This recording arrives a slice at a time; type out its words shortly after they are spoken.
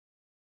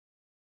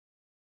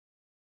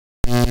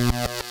Alright,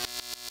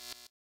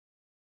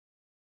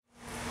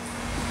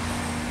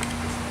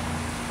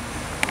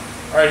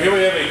 here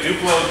we have a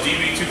Duplo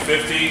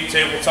DB-250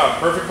 tabletop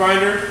perfect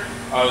binder.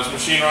 This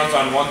machine runs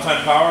on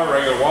 110 power,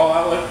 regular wall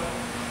outlet.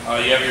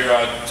 You have your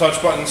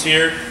touch buttons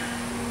here,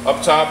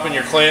 up top, and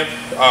your clamp.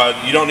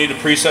 You don't need to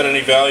preset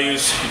any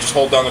values. You just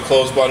hold down the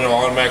close button, it'll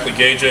automatically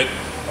gauge it.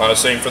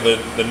 Same for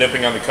the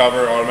nipping on the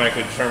cover,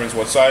 automatically determines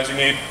what size you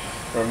need.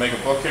 We're going to make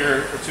a book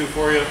here or two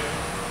for you.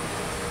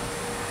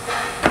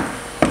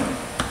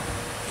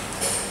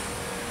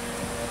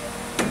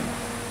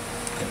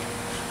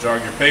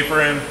 Jog your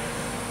paper in,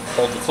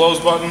 hold the close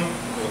button,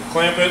 you'll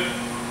clamp it,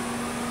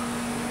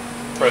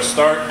 press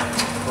start,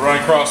 run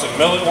across and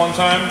mill it one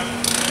time.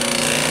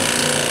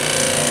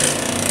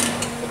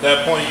 At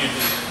that point you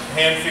just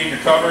hand feed your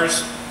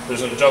covers.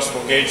 There's an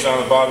adjustable gauge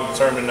down the bottom to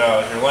determine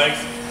your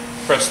length.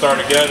 Press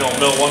start again, it'll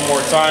mill one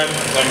more time,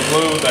 then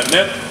glue, then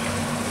nip.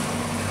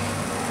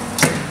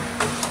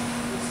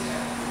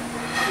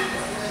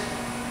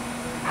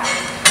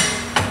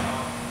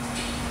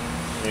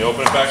 And you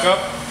open it back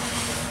up.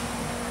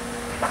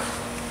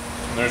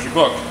 And there's your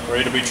book,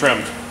 ready to be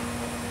trimmed.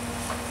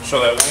 Show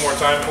that one more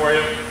time for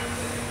you.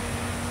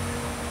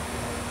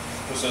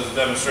 Just as a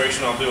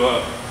demonstration, I'll do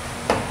a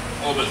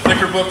little bit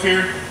thicker book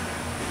here.